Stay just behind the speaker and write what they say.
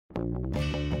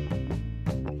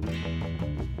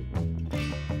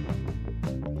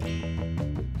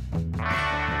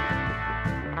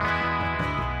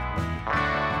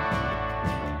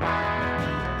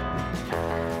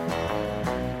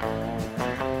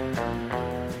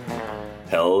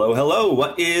Hello, hello.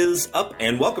 What is up?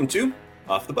 And welcome to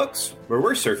Off the Books, where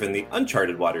we're surfing the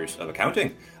uncharted waters of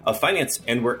accounting, of finance,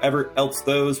 and wherever else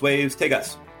those waves take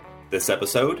us. This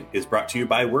episode is brought to you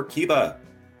by Workiva,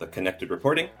 the connected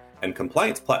reporting and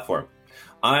compliance platform.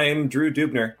 I'm Drew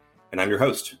Dubner, and I'm your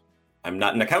host. I'm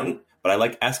not an accountant, but I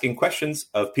like asking questions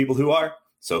of people who are,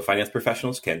 so finance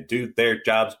professionals can do their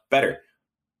jobs better.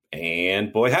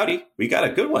 And boy howdy, we got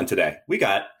a good one today. We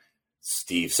got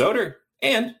Steve Soter,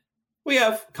 and we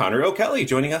have Connor O'Kelly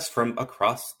joining us from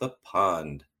across the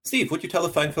pond. Steve, would you tell the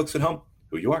fine folks at home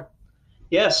who you are?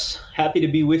 Yes, happy to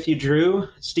be with you, Drew.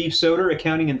 Steve Soter,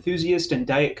 accounting enthusiast and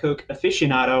Diet Coke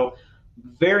aficionado.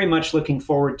 Very much looking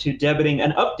forward to debating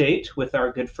an update with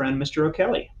our good friend, Mr.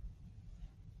 O'Kelly.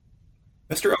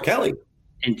 Mr. O'Kelly.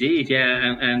 Indeed,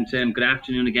 yeah, and good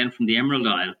afternoon again from the Emerald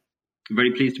Isle. I'm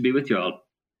very pleased to be with you all.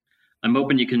 I'm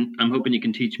hoping you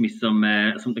can teach me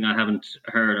something I haven't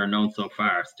heard or known so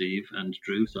far, Steve and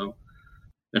Drew. So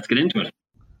let's get into it.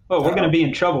 Oh, we're going to be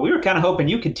in trouble. We were kind of hoping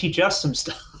you could teach us some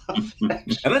stuff. And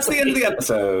that's the end of the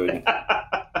episode.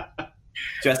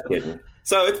 Just kidding.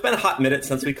 So it's been a hot minute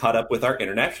since we caught up with our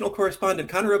international correspondent,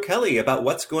 Connor O'Kelly, about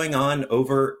what's going on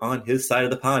over on his side of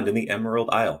the pond in the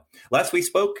Emerald Isle. Last we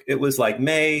spoke, it was like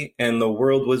May, and the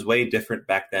world was way different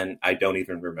back then. I don't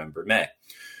even remember May.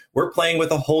 We're playing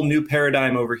with a whole new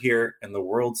paradigm over here, and the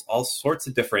world's all sorts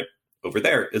of different over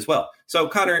there as well. So,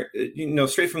 Connor,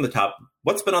 straight from the top,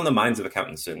 what's been on the minds of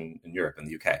accountants in Europe and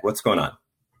the UK? What's going on?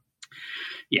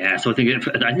 Yeah, so I think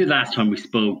last time we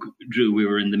spoke, Drew, we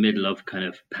were in the middle of kind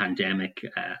of pandemic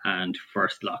and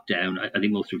first lockdown. I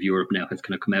think most of Europe now has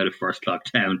kind of come out of first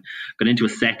lockdown, got into a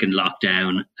second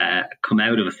lockdown, come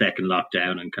out of a second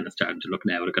lockdown, and kind of starting to look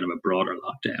now at kind of a broader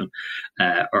lockdown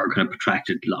or kind of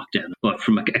protracted lockdown. But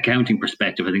from an accounting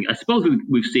perspective, I suppose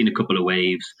we've seen a couple of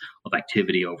waves of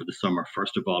activity over the summer.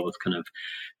 First of all was kind of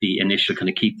the initial kind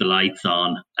of keep the lights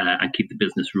on and keep the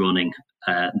business running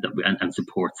and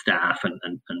support staff and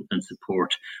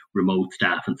support remote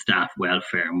staff and staff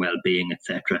welfare and well-being,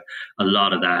 etc. A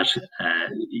lot of that,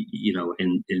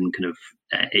 in kind of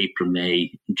April,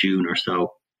 May, June or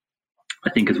so. I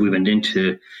think as we went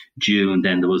into June,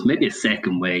 then there was maybe a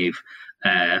second wave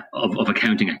of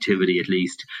accounting activity, at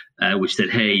least, which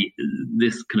said, hey,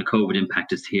 this kind of COVID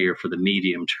impact is here for the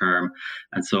medium term.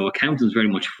 And so accountants very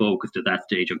much focused at that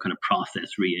stage on kind of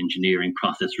process re-engineering,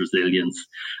 process resilience,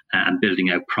 and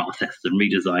building out processes and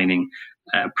redesigning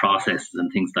processes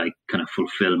and things like kind of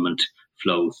fulfillment,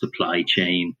 flow, supply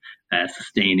chain,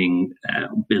 sustaining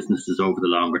businesses over the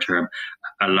longer term,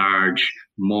 a large,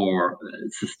 more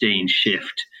sustained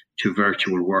shift to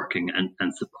virtual working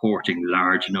and supporting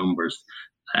large numbers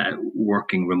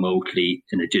working remotely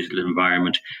in a digital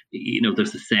environment.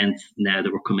 There's a sense now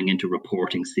that we're coming into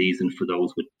reporting season for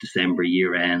those with December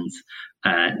year ends.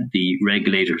 The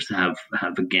regulators have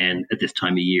again at this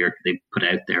time of year, they put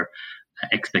out their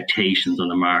expectations on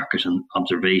the market and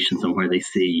observations on where they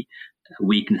see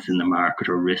weakness in the market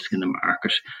or risk in the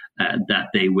market, that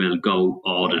they will go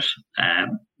audit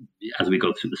as we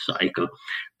go through the cycle.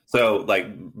 So, like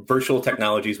virtual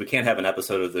technologies, we can't have an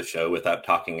episode of the show without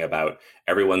talking about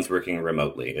everyone's working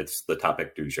remotely. It's the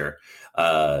topic du jour.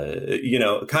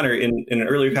 Connor, in an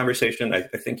earlier conversation, I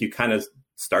think you kind of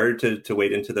started to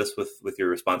wade into this with your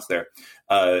response there.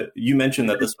 You mentioned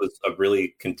that this was a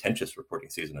really contentious reporting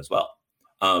season as well.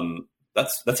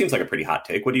 That seems like a pretty hot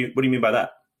take. What do you mean by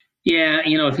that? Yeah,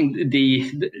 I think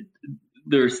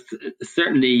there's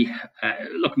certainly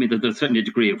there's certainly a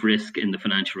degree of risk in the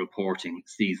financial reporting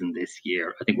season this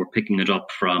year. I think we're picking it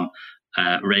up from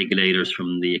regulators,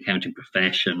 from the accounting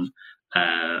profession,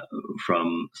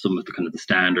 from some of the kind of the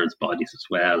standards bodies as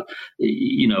well.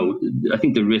 I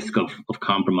think the risk of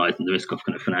compromise and the risk of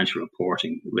kind of financial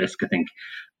reporting risk, I think,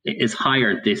 is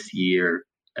higher this year.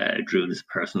 Drew, this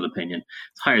personal opinion,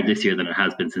 it's higher this year than it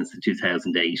has been since the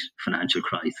 2008 financial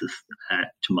crisis,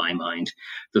 to my mind.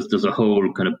 There's a whole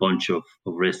kind of bunch of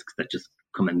risks that just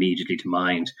come immediately to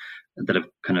mind that have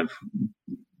kind of,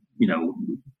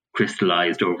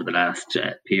 crystallized over the last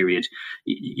period.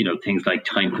 Things like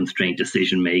time constraint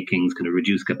decision makings, kind of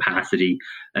reduced capacity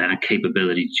and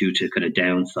capability due to kind of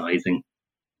downsizing.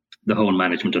 The whole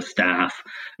management of staff,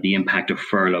 the impact of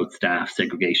furloughed staff,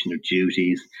 segregation of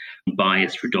duties,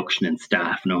 biased reduction in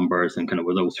staff numbers, and kind of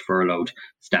were those furloughed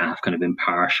staff kind of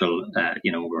impartial,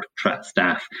 were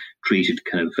staff treated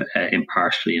kind of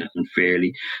impartially and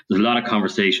unfairly. There's a lot of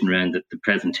conversation around the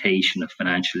presentation of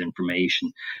financial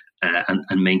information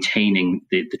and maintaining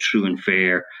the true and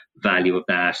fair value of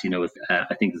that.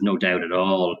 I think there's no doubt at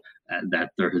all that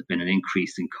there has been an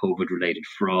increase in COVID-related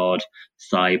fraud,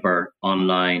 cyber,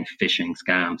 online, phishing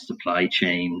scams, supply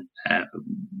chain,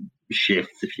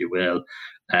 shifts, if you will,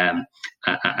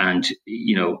 and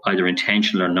either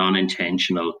intentional or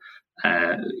non-intentional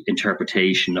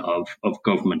interpretation of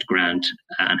government grant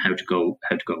and how to go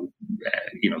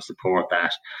support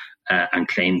that and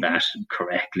claim that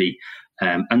correctly.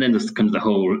 And then there's kind of the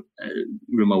whole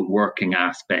remote working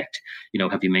aspect.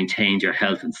 Have you maintained your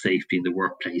health and safety in the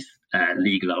workplace,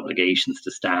 legal obligations to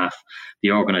staff,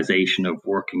 the organisation of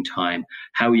working time?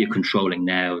 How are you controlling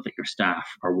now that your staff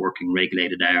are working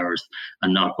regulated hours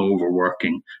and not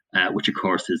overworking, which of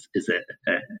course is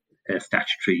a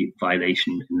statutory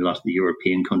violation in a lot of the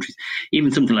European countries. Even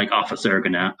something like office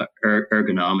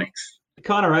ergonomics.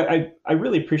 Connor, I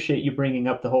really appreciate you bringing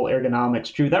up the whole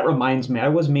ergonomics. Drew, that reminds me, I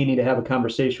was meaning to have a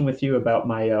conversation with you about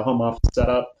my home office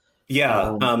setup.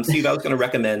 Yeah, Steve, I was going to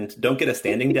recommend, don't get a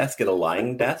standing desk, get a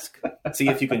lying desk. See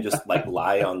if you can just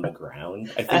lie on the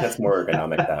ground. I think that's more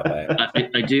ergonomic that way.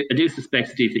 I do suspect,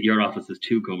 Steve, that your office is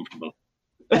too comfortable.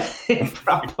 It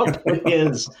probably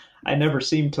is. I never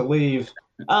seem to leave.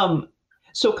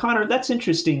 So Connor, that's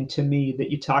interesting to me that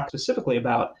you talk specifically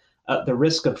about the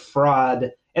risk of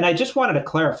fraud. And I just wanted to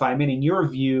clarify, I mean, in your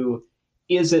view,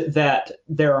 is it that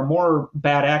there are more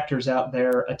bad actors out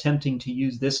there attempting to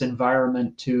use this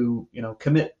environment to,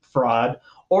 commit fraud?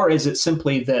 Or is it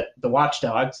simply that the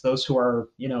watchdogs, those who are,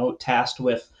 tasked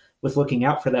with looking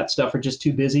out for that stuff, are just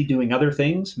too busy doing other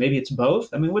things? Maybe it's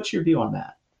both. I mean, what's your view on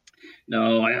that?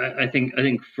 No, I think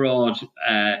fraud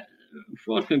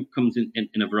comes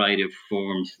in a variety of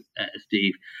forms,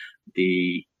 Steve.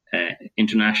 The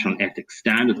International Ethics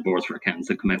Standards Boards for Accountants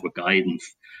have come out with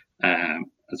guidance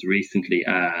as recently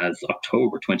as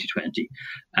October 2020.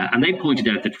 And they pointed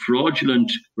out that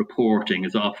fraudulent reporting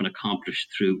is often accomplished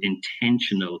through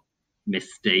intentional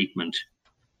misstatement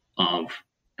of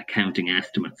accounting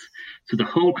estimates. So the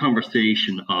whole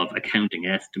conversation of accounting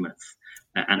estimates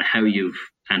and how you've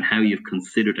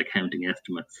considered accounting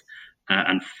estimates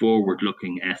and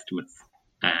forward-looking estimates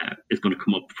is going to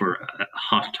come up for a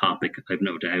hot topic, I've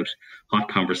no doubt, hot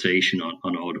conversation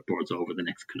on audit boards over the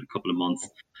next kind of couple of months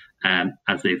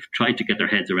as they've tried to get their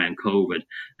heads around COVID.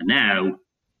 And now,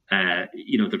 they're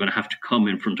going to have to come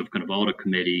in front of kind of audit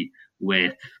committee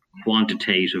with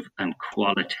quantitative and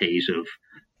qualitative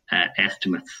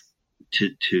estimates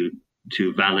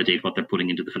to validate what they're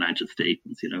putting into the financial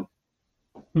statements,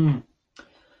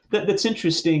 That's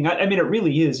interesting. I mean, it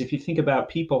really is. If you think about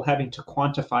people having to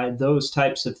quantify those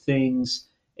types of things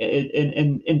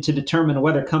and to determine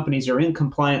whether companies are in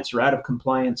compliance or out of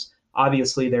compliance,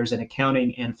 obviously there's an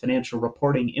accounting and financial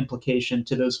reporting implication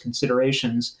to those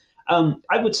considerations.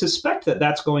 I would suspect that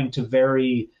that's going to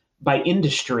vary by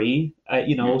industry.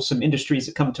 Some industries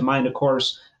that come to mind, of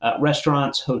course,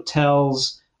 restaurants,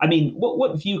 hotels. I mean,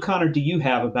 what view, Connor, do you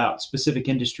have about specific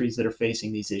industries that are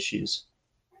facing these issues?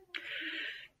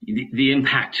 The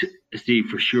impact, Steve,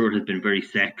 for sure has been very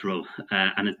sectoral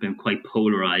and it's been quite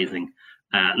polarizing.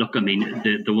 Look, I mean,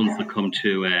 the ones that come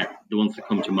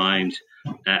to mind,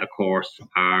 of course,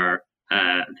 are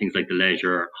things like the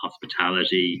leisure,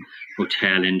 hospitality,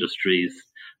 hotel industries.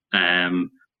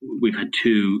 We've had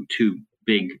two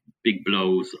big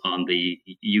blows on the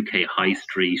UK high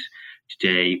street.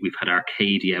 Today, we've had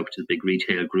Arcadia, which is a big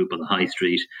retail group on the high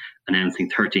street, announcing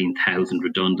 13,000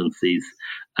 redundancies.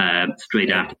 Straight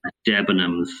after that,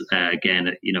 Debenhams, again,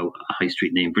 a high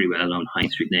street name, very well known high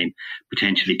street name,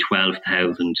 potentially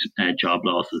 12,000 job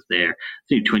losses there.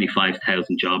 So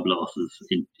 25,000 job losses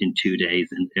in 2 days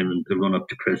in the run up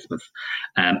to Christmas.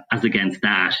 As against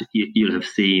that, you'll have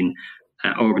seen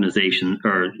organizations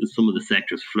or some of the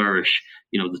sectors flourish.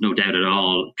 There's no doubt at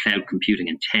all, cloud computing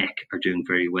and tech are doing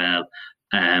very well.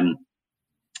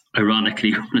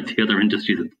 Ironically, one of the other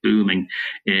industries that's booming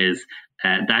is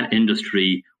that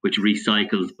industry which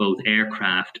recycles both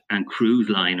aircraft and cruise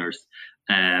liners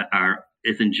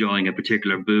is enjoying a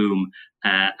particular boom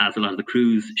as a lot of the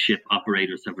cruise ship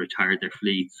operators have retired their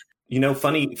fleets.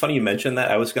 Funny you mentioned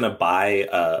that. I was going to buy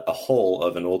a hull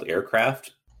of an old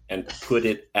aircraft and put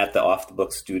it at the Off the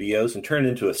Books studios and turn it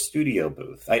into a studio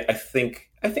booth. I think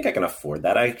I can afford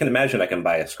that. I can imagine I can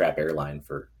buy a scrap airline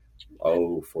for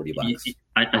 $40.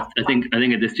 I think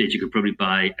at this stage you could probably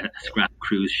buy a scrap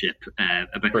cruise ship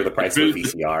for the price of a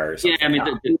VCR or something. Yeah, I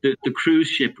mean the cruise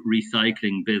ship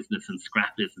recycling business and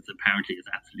scrap business apparently is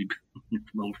absolutely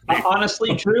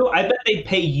honestly, Drew, I bet they'd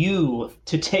pay you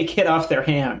to take it off their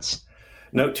hands.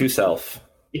 Note to self.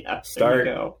 Yeah, start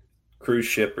cruise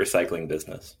ship recycling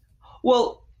business.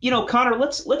 Well, Connor,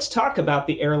 let's talk about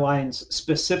the airlines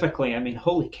specifically. I mean,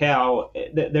 holy cow,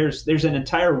 there's an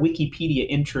entire Wikipedia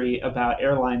entry about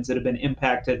airlines that have been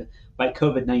impacted by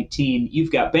COVID-19.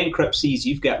 You've got bankruptcies,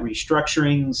 you've got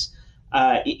restructurings.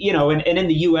 And in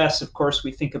the U.S., of course,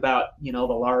 we think about, the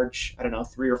large,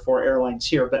 3 or 4 airlines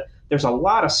here, but there's a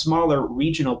lot of smaller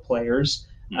regional players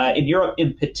in Europe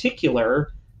in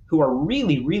particular who are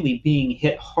really, really being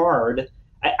hit hard.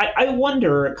 I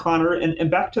wonder, Connor,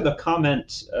 and back to the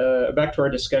comment, back to our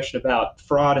discussion about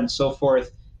fraud and so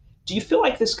forth, do you feel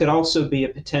like this could also be a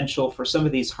potential for some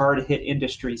of these hard-hit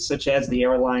industries, such as the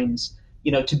airlines,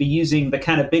 to be using the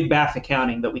kind of big bath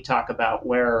accounting that we talk about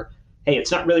where, hey,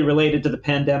 it's not really related to the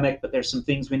pandemic, but there's some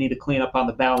things we need to clean up on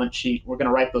the balance sheet. We're going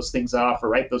to write those things off or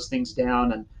write those things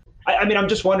down. And I'm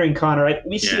just wondering, Connor,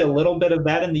 we see a little bit of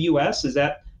that in the U.S. Is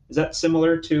that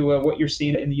similar to what you're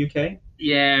seeing in the UK?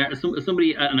 Yeah,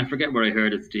 somebody, and I forget where I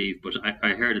heard it, Steve, but I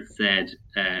heard it said,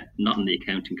 not in the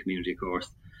accounting community, of course,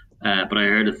 but I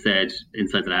heard it said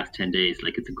inside the last 10 days,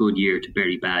 like it's a good year to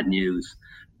bury bad news.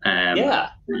 And I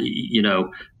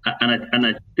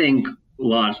think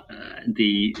what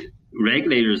the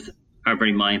regulators are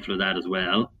very mindful of that as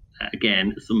well.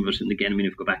 Again, some of it, and again, if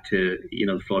we go back to,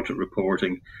 the fraudulent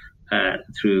reporting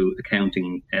through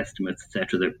accounting estimates,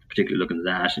 etc., they're particularly looking at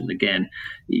that. And again,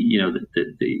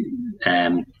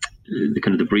 the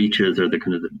kind of the breaches or the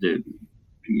kind of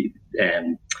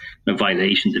the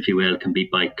violations, if you will, can be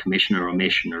by commission or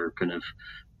omission or kind of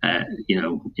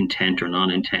intent or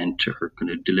non-intent or kind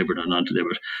of delivered or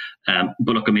non-delivered.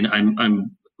 But look, I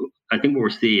think what we're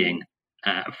seeing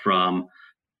from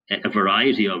a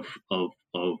variety of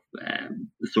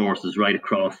sources right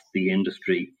across the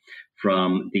industry,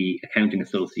 from the accounting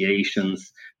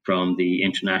associations, from the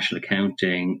International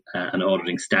Accounting and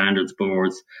Auditing Standards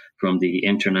Boards, from the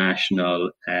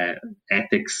International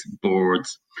Ethics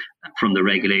Boards, from the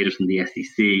regulators, from the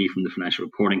SEC, from the Financial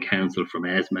Reporting Council, from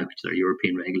ESMA, which is our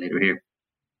European regulator here.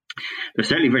 They're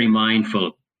certainly very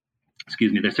mindful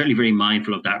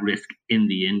of that risk in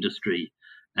the industry,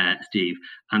 Steve,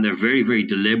 and they're very, very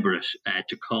deliberate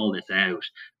to call this out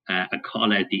and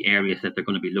call out the areas that they're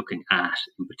going to be looking at,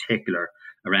 in particular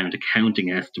around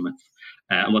accounting estimates.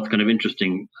 And what's kind of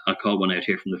interesting, I'll call one out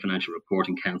here from the Financial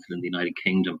Reporting Council in the United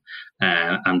Kingdom,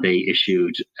 and they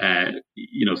issued,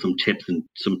 some tips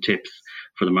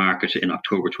for the market in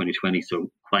October 2020, so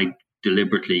quite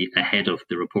deliberately ahead of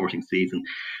the reporting season.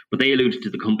 But they alluded to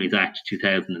the Companies Act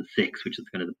 2006, which is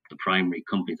kind of the primary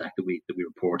Companies Act that we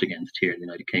report against here in the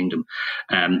United Kingdom.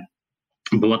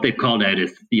 But what they've called out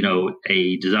is,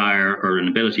 a desire or an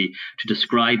ability to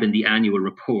describe in the annual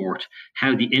report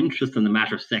how the interests and the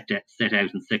matters set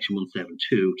out in Section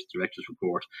 172, which is the Director's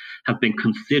Report, have been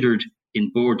considered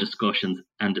in board discussions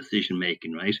and decision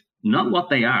making, right? Not what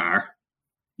they are,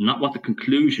 not what the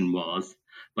conclusion was,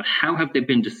 but how have they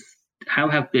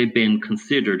been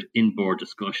considered in board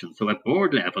discussions? So at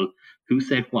board level, who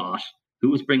said what, who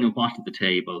was bringing what to the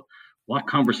table, what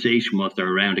conversation was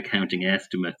there around accounting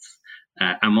estimates,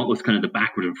 and what was kind of the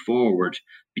backward and forward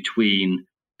between,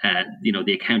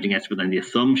 the accounting estimate and the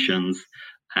assumptions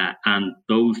and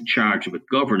those charged with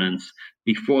governance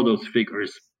before those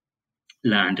figures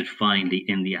landed finally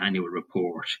in the annual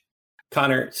report.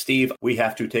 Connor, Steve, we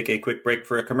have to take a quick break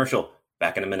for a commercial.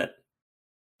 Back in a minute.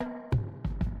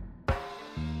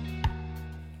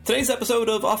 Today's episode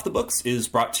of Off the Books is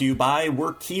brought to you by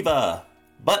Workiva.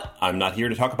 But I'm not here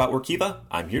to talk about Workiva.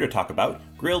 I'm here to talk about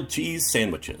grilled cheese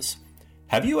sandwiches.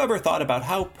 Have you ever thought about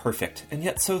how perfect and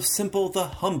yet so simple the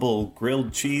humble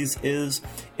grilled cheese is?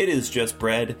 It is just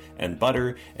bread and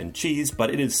butter and cheese, but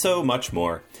it is so much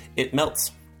more. It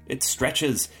melts. It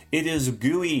stretches. It is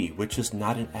gooey, which is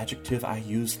not an adjective I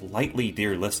use lightly,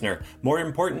 dear listener. More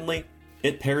importantly,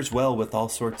 it pairs well with all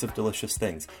sorts of delicious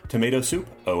things. Tomato soup?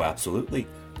 Oh, absolutely.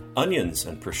 Onions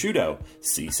and prosciutto?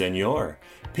 Si, senor.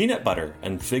 Peanut butter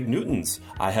and fig Newtons.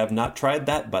 I have not tried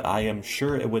that, but I am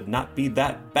sure it would not be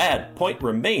that bad. Point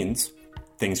remains,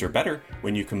 things are better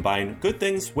when you combine good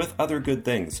things with other good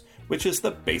things, which is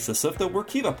the basis of the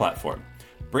Workiva platform.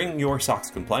 Bring your SOX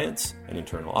compliance and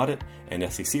internal audit and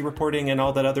SEC reporting and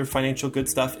all that other financial good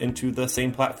stuff into the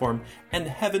same platform, and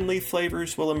heavenly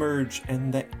flavors will emerge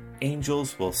and the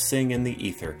angels will sing in the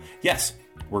ether. Yes,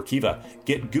 Workiva.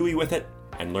 Get gooey with it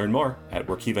and learn more at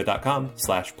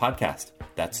workiva.com/podcast.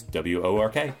 That's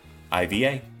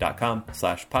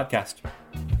WORKIVA.com/podcast.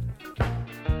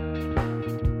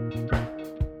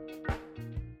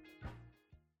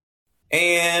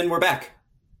 And we're back.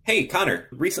 Hey, Connor,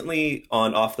 recently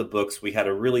on Off the Books, we had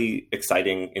a really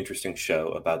exciting, interesting show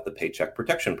about the Paycheck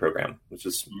Protection Program, which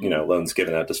is, loans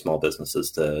given out to small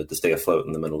businesses to stay afloat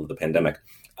in the middle of the pandemic.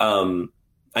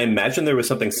 I imagine there was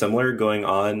something similar going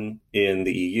on in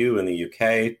the EU and the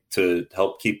UK to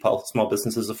help keep small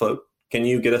businesses afloat. Can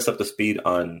you get us up to speed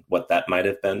on what that might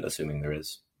have been, assuming there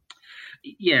is?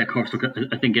 Yeah, of course. Look,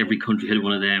 I think every country had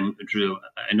one of them, Drew.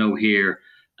 I know here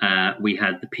we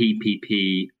had the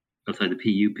PPP, the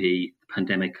PUP,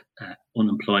 pandemic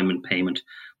unemployment payment,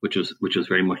 which was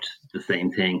very much the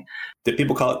same thing. Did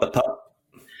people call it the PUP?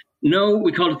 No,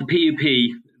 we called it the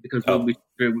PUP because we took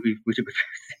it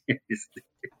very seriously.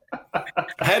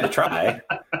 I had to try.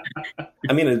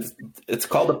 I mean, it's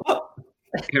called a PUP.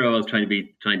 Here I was trying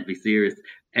to be serious.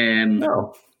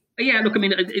 No. Yeah, look, I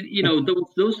mean,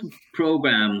 those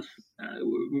programs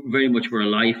very much were a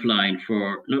lifeline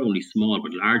for not only small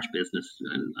but large business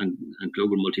and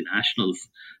global multinationals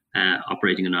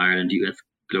operating in Ireland. US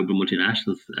global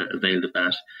multinationals availed of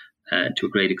that to a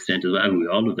great extent as well. We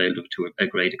all availed of it to a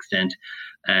great extent.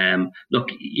 Look,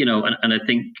 and I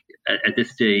think at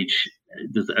this stage,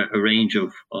 there's a range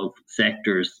of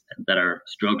sectors that are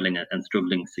struggling and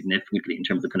struggling significantly in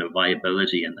terms of kind of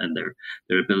viability and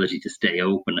their ability to stay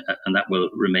open, and that will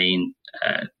remain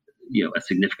a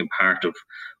significant part of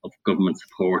government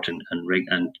support and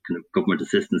kind of government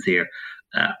assistance here.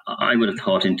 I would have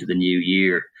thought into the new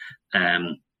year.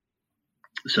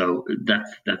 So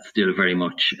that's still very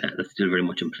much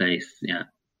in place. Yeah.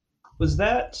 Was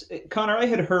that, Connor, I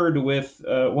had heard with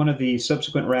one of the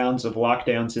subsequent rounds of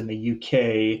lockdowns in the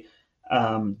UK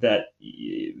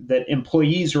that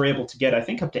employees were able to get, I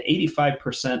think, up to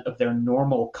 85% of their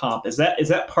normal comp. Is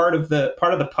that part of the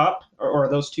PUP, or are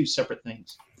those two separate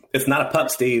things? It's not a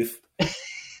PUP, Steve.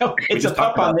 It's a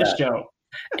PUP on this show.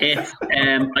 It's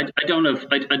I don't know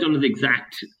the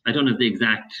exact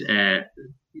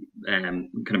kind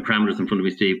of parameters in front of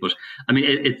me, Steve, but I mean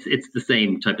it's the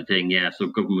same type of thing. Yeah, so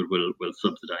government will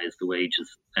subsidise the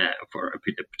wages for a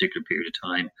particular period of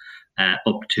time,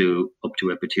 up to a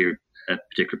particular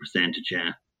percentage.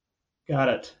 Yeah. Got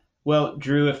it. Well,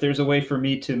 Drew, if there's a way for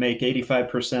me to make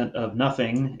 85% of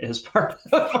nothing as part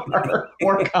of our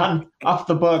work on Off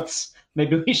the Books,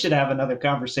 maybe we should have another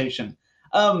conversation.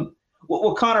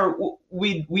 Well, Connor,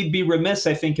 we'd be remiss,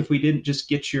 I think, if we didn't just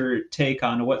get your take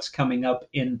on what's coming up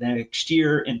in the next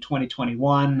year in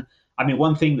 2021. I mean,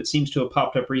 one thing that seems to have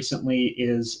popped up recently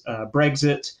is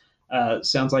Brexit.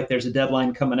 Sounds like there's a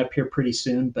deadline coming up here pretty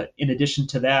soon. But in addition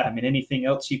to that, I mean, anything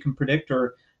else you can predict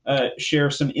or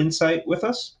share some insight with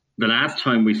us? The last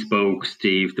time we spoke,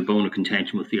 Steve, the bone of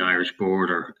contention was the Irish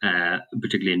border,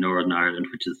 particularly in Northern Ireland,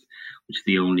 which is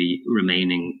the only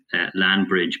remaining land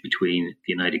bridge between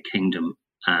the United Kingdom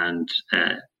and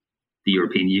the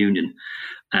European Union.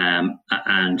 And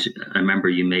I remember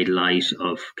you made light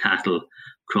of cattle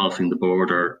crossing the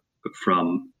border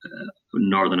from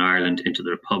Northern Ireland into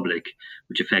the Republic,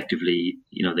 which effectively,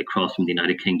 they crossed from the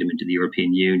United Kingdom into the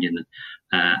European Union.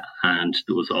 And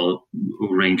there was a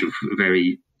range of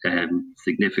very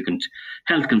significant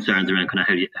health concerns around kind of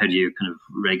how do you kind of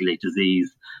regulate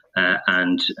disease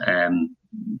and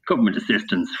government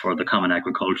assistance for the common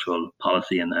agricultural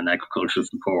policy and agricultural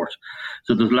support.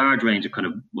 So there's a large range of kind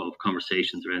of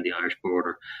conversations around the Irish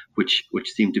border, which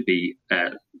seem to be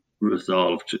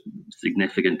resolved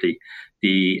significantly.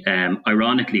 The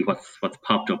ironically, what's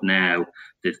popped up now,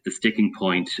 the sticking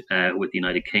point with the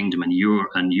United Kingdom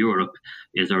and Europe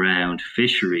is around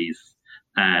fisheries.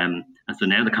 And so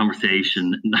now the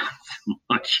conversation not so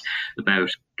much about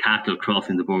cattle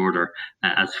crossing the border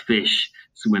as fish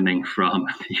swimming from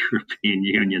the European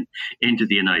Union into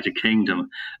the United Kingdom.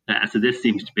 So this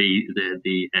seems to be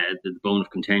the bone of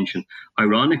contention.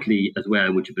 Ironically, as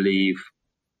well, would you believe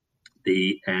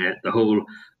the whole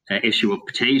issue of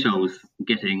potatoes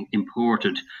getting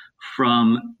imported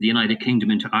from the United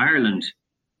Kingdom into Ireland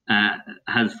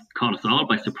has caught us all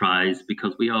by surprise,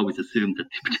 because we always assumed that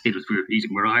the potatoes we were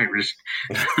eating were Irish.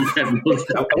 I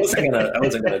wasn't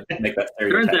gonna make that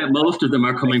stereotype. Turns out most of them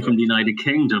are coming from the United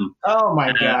Kingdom. Oh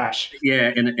my gosh!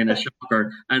 Yeah, in a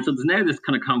shocker. And so there's now this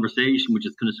kind of conversation which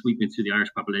is kind of sweeping through the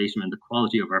Irish population and the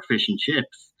quality of our fish and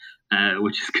chips,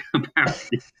 which is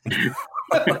apparently.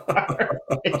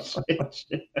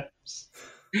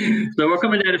 So we're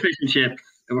coming down to fish and chips.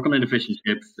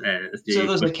 Steve. So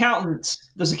those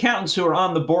accountants who are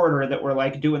on the border that were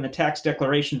like doing the tax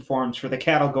declaration forms for the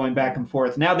cattle going back and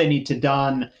forth, now they need to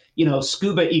don,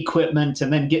 scuba equipment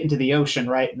and then get into the ocean,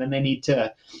 right? And then they need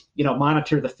to,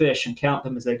 monitor the fish and count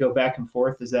them as they go back and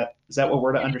forth. Is that what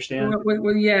we're to understand?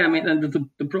 Well, yeah. I mean, and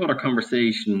the broader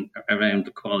conversation around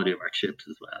the quality of our chips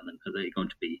as well, and are they going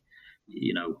to be,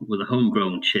 with the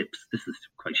homegrown chips? This is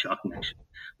quite shocking, actually.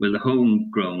 Will the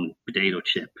homegrown potato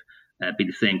chip be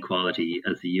the same quality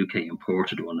as the UK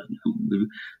imported one? And we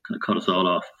kind of caught us all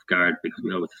off guard because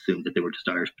we always assumed that they were just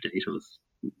Irish potatoes.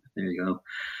 There you go.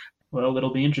 Well,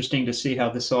 it'll be interesting to see how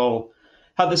this all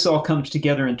comes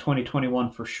together in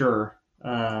 2021 for sure.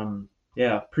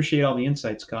 Yeah, appreciate all the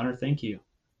insights, Connor. Thank you.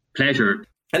 Pleasure.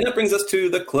 And that brings us to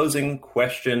the closing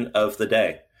question of the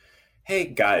day. Hey,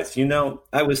 guys,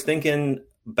 I was thinking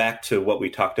back to what we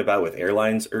talked about with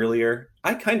airlines earlier.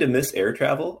 I kind of miss air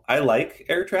travel. I like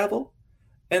air travel.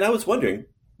 And I was wondering,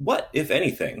 what, if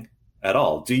anything, at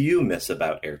all, do you miss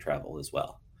about air travel as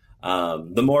well?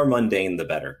 The more mundane, the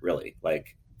better, really.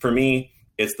 Like, for me,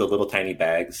 it's the little tiny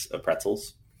bags of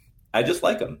pretzels. I just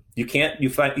like them. You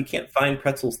can't find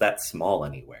pretzels that small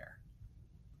anywhere.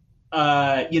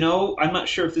 I'm not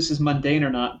sure if this is mundane or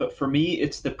not, but for me,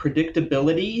 it's the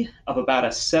predictability of about a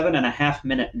 7.5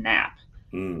 minute nap.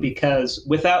 Because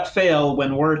without fail,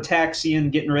 when we're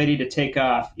taxiing, getting ready to take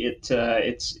off, it's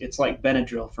like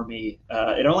Benadryl for me.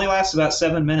 It only lasts about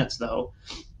 7 minutes though,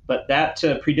 but that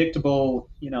predictable,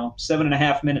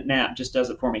 7.5 minute nap just does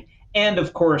it for me. And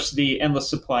of course, the endless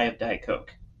supply of Diet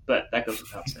Coke, but that goes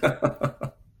without saying.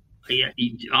 Yeah,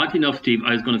 oddly enough, Steve,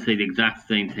 I was going to say the exact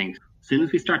same thing. As soon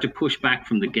as we start to push back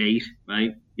from the gate,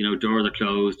 right? Doors are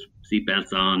closed,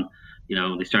 seatbelts on.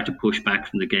 They start to push back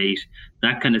from the gate.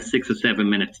 That kind of 6 or 7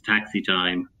 minutes taxi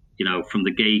time, from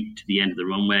the gate to the end of the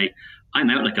runway, I'm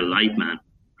out like a light, man,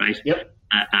 right? Yep.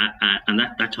 And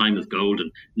that time is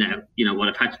golden. Now, what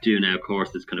I've had to do now, of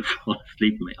course, is kind of fall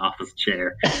asleep in my office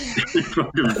chair in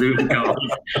front of Zoom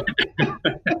calls.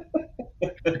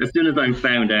 As soon as I'm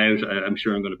found out, I'm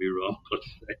sure I'm going to be wrong. But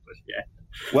yeah.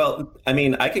 Well, I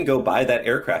mean, I can go buy that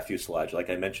aircraft fuselage, like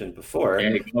I mentioned before,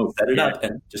 set it up,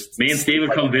 and just... Me and Steve will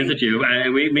come visit you.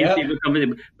 Me and Steve will come visit,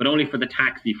 but only for the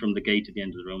taxi from the gate to the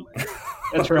end of the runway.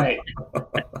 That's right.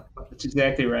 That's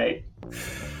exactly right.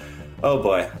 Oh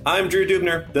boy. I'm Drew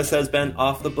Dubner. This has been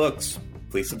Off the Books.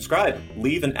 Please subscribe,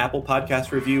 leave an Apple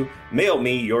Podcast review, mail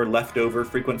me your leftover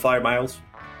frequent flyer miles,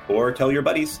 or tell your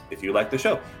buddies if you like the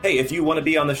show. Hey, if you want to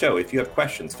be on the show, if you have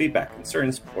questions, feedback,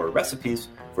 concerns, or recipes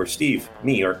for Steve,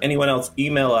 me, or anyone else,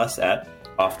 email us at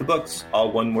offthebooks,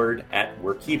 all one word, at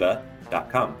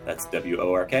workiva.com. That's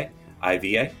WORKIVA.com.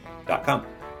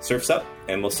 Surf's up,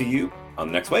 and we'll see you on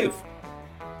the next wave.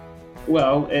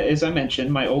 Well, as I mentioned,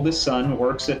 my oldest son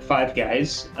works at Five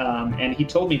Guys, and he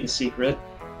told me the secret.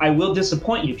 I will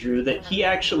disappoint you, Drew, that he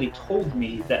actually told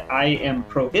me that I am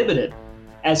prohibited,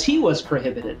 as he was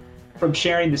prohibited, from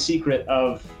sharing the secret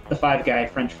of the Five Guy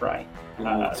French fry. So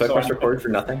I press record for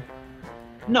nothing?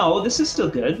 No, this is still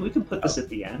good. We can put this at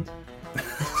the end.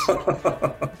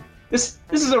 This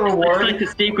is a reward. It's like the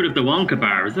secret of the Wonka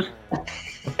bar, is it?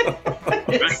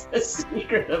 It's the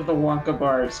secret of the Wonka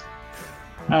bars.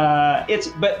 But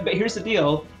here's the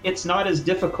deal. It's not as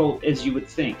difficult as you would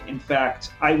think. In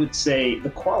fact, I would say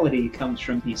the quality comes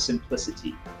from the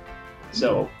simplicity.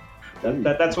 So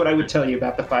that's what I would tell you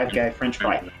about the Five Guy French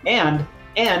fry. And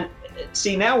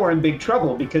see, now we're in big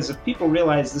trouble, because if people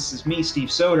realize this is me, Steve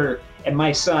Soder, and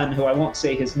my son, who I won't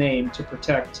say his name to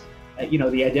protect,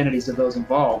 the identities of those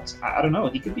involved, I don't know,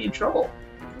 he could be in trouble.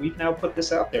 We've now put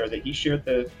this out there that he shared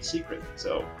the secret.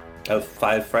 So, of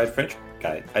Five Fried French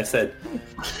Guy. I said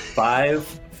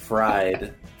 5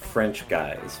 fried French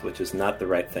guys, which is not the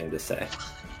right thing to say.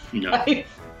 No,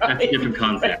 that's a different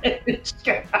concept.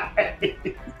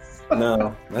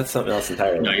 No, that's something else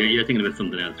entirely. No, you're thinking about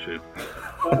something else, Drew.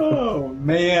 Oh,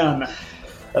 man.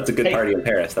 That's a good party in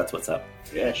Paris. That's what's up.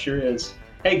 Yeah, sure is.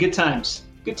 Hey, good times.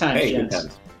 Good times, Hey, gents. good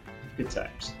times. Good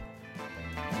times.